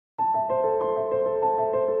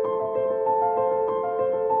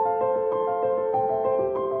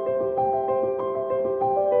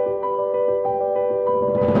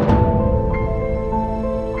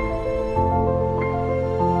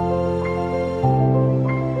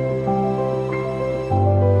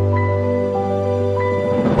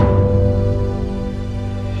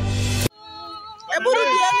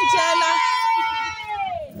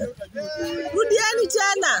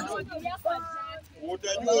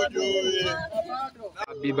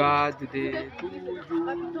Happy birthday to you.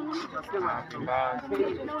 Happy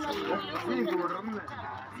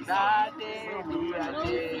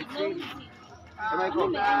birthday to you.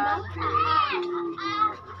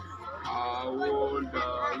 How old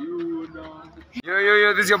are you now?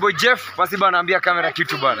 Yo, this is your boy Jeff. Basi bana ambia kamera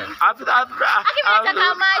kitu bana. Happy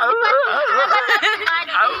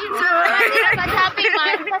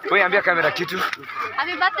Wewe ambia kamera kitu.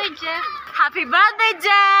 birthday, Jeff. Happy birthday,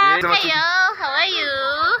 Jeff. Hello, how are you?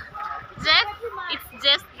 Jeff, it's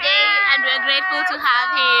Jeff's day and we're grateful to have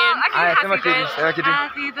him.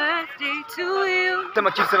 Happy birthday to you.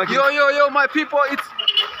 Yo, my people, it's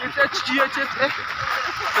HGHF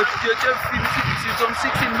SN6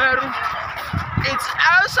 in Meru. It's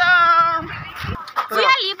awesome.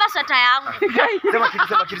 Lipa shata yangu. Sema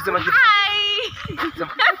kitu.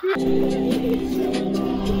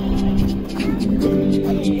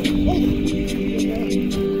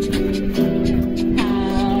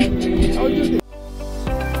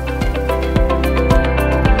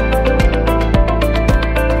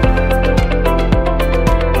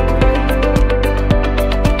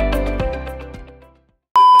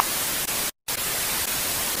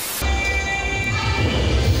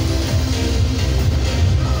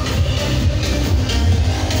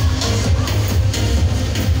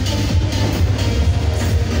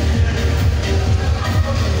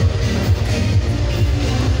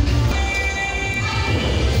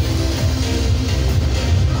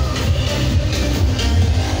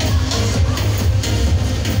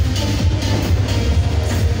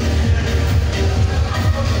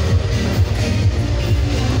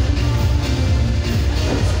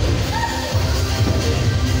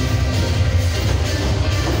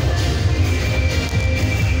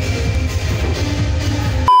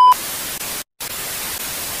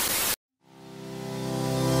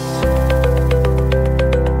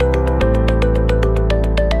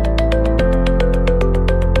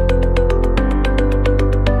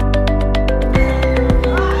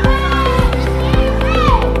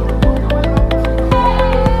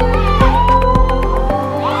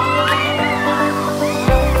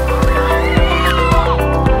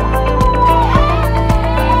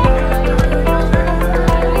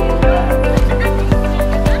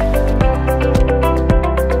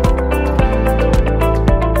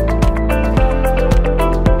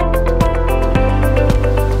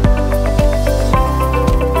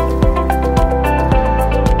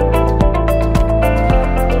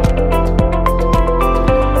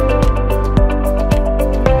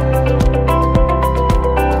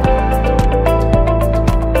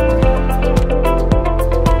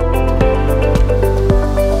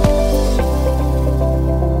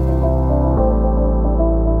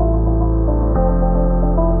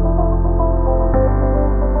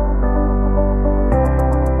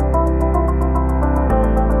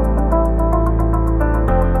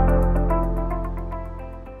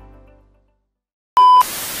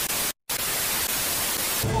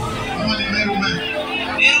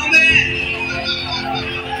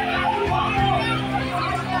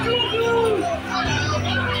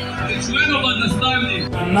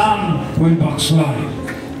 None will backslide.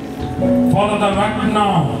 Father, that right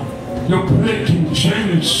now, you're breaking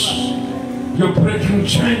chains. You're breaking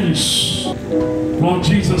chains. Lord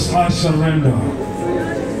Jesus, I surrender.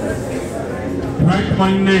 Write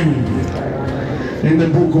my name in the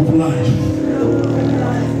book of life.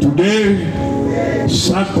 Today,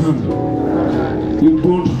 Satan, you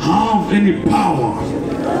don't have any power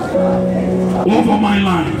over my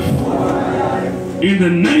life. In the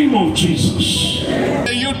name of Jesus.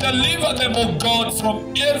 May you deliver them, oh God,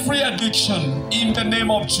 from every addiction in the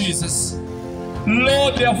name of Jesus.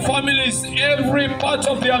 Lord, their families, every part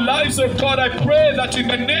of their lives, oh God, I pray that in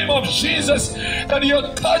the name of Jesus, that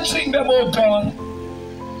you're touching them, oh God.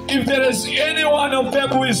 If there is any one of them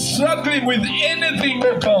who is struggling with anything,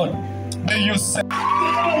 oh God, may you say. The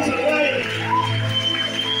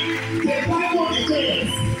Bible says,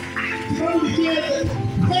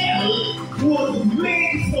 hell was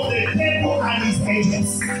made for the devil and his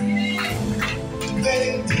angels. The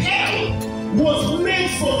hell was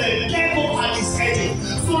made for the devil and his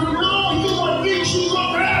angels. So no human being should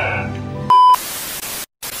go hell.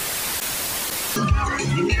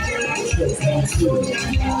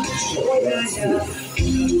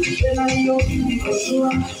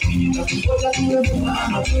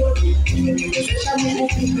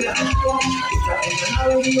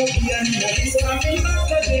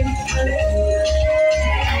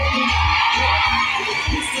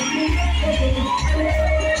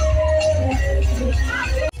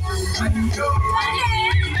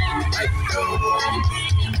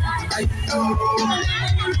 I My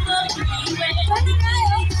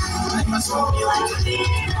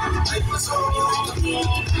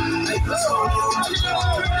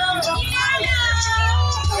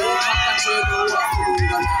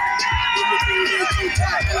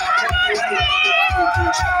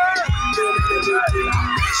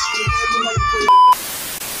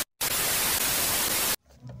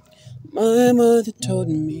mother told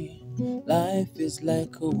me life is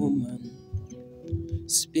like a woman.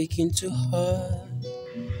 Speaking to her,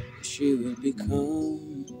 she will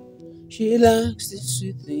become. She likes the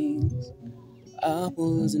sweet things,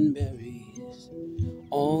 apples and berries,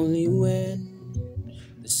 only when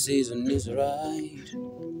the season is right.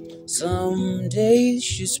 Some days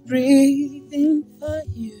she's breathing fire,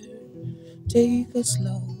 take it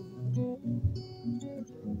slow.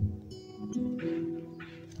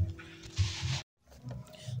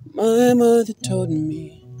 My mother told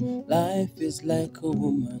me life is like a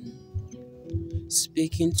woman.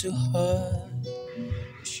 Speaking to her,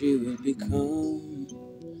 she will become.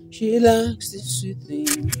 She likes the sweet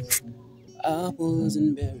things, apples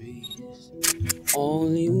and berries,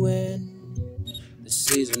 only when the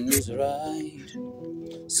season is right.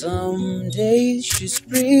 Some days she's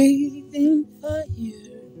breathing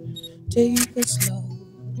fire, take it slow.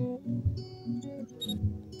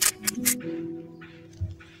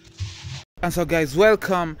 And so guys,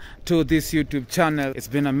 welcome to this YouTube channel. It's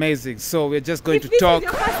been amazing. So we're just going to talk. If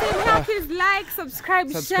this is your first time here, please like,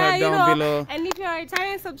 subscribe, share, down below. And if you're a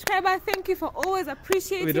returning subscriber, thank you for always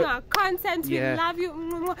appreciating our content. We love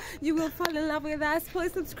you. You will fall in love with us.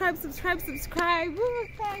 Please subscribe. Woo,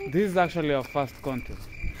 thanks. This is actually our first content.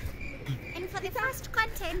 And for the first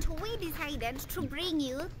content, we decided to bring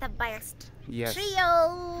you the best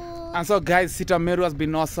trio. And so guys, CITAM Meru has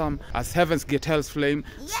been awesome as Heaven's Gate Hell's Flame.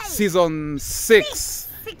 Season 6.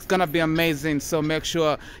 It's gonna be amazing, so make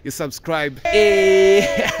sure you subscribe. More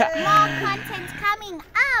content coming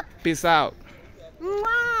up. Peace out.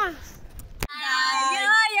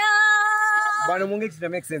 Bana Mungi, it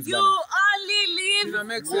makes sense. You only live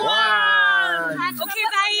once. Okay,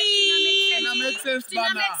 bye. Make sense,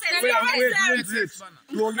 bana. Wait.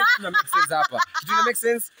 You only make sense hapa. It make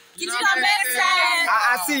sense.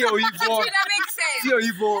 See your evil. See your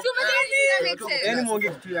evil. Any Mungi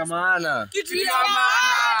kitu ya maana. Kitu ya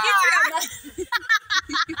maana.